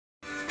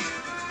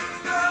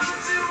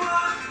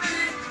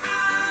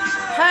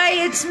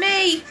Hey, it's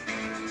me,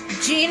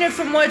 Gina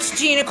from What's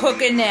Gina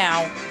Cooking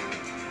Now.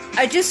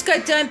 I just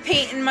got done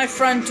painting my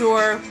front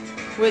door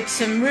with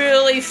some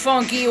really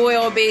funky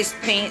oil-based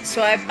paint,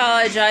 so I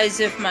apologize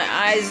if my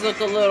eyes look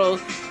a little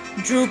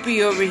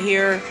droopy over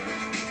here.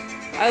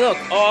 I look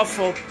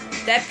awful.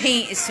 That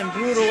paint is some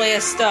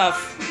brutal-ass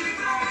stuff.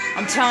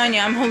 I'm telling you,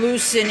 I'm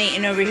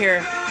hallucinating over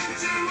here.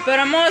 But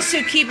I'm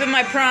also keeping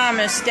my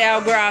promise to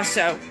Al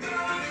Grasso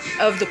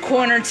of the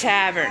Corner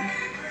Tavern.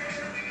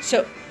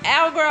 So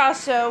Al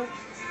Grasso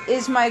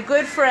is my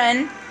good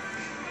friend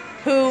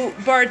who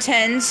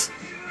bartends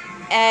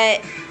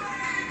at...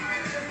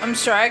 I'm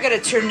sorry, I gotta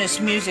turn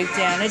this music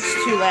down. It's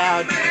too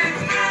loud.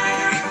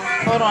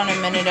 Hold on a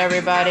minute,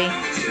 everybody.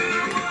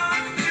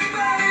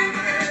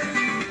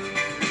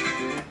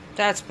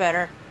 That's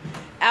better.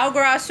 Al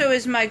Grasso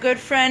is my good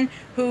friend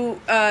who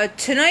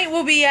tonight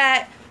will be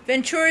at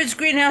Ventura's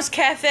Greenhouse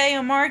Cafe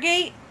on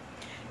Margate.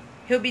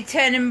 He'll be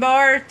tending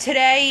bar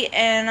today,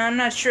 and I'm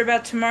not sure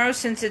about tomorrow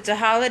since it's a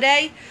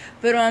holiday.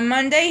 But on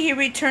Monday, he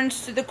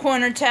returns to the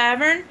Corner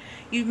Tavern.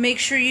 You make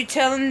sure you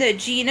tell him that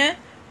Gina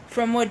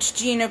from What's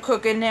Gina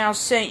Cooking Now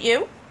sent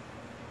you.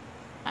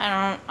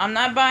 I'm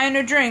not buying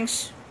her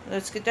drinks.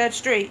 Let's get that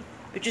straight.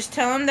 But just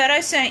tell him that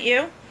I sent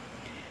you.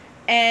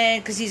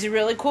 And because he's a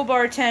really cool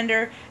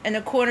bartender, and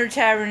the Corner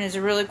Tavern is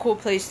a really cool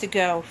place to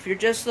go. If you're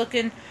just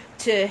looking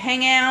to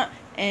hang out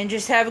and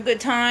just have a good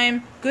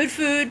time, good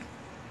food.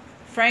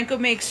 Franco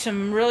makes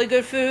some really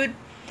good food.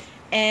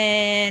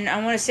 And I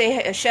want to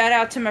say a shout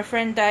out to my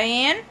friend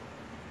Diane.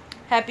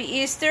 Happy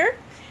Easter.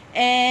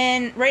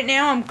 And right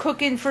now I'm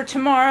cooking for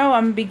tomorrow.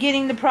 I'm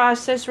beginning the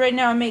process. Right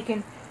now I'm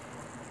making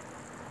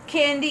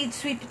candied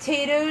sweet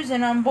potatoes,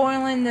 and I'm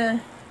boiling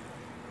the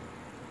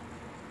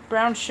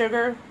brown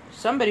sugar.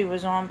 Somebody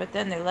was on, but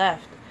then they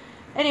left.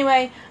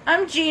 Anyway,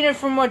 I'm Gina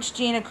from What's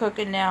Gina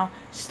Cooking Now.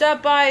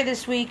 Stop by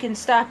this week and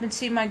stop and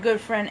see my good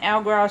friend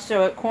Al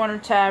Grasso at Corner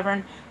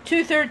Tavern,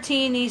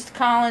 213 East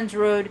Collins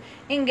Road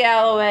in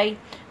Galloway.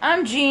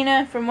 I'm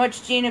Gina from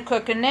What's Gina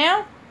Cooking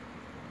Now.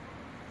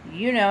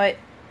 You know it.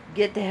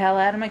 Get the hell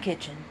out of my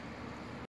kitchen.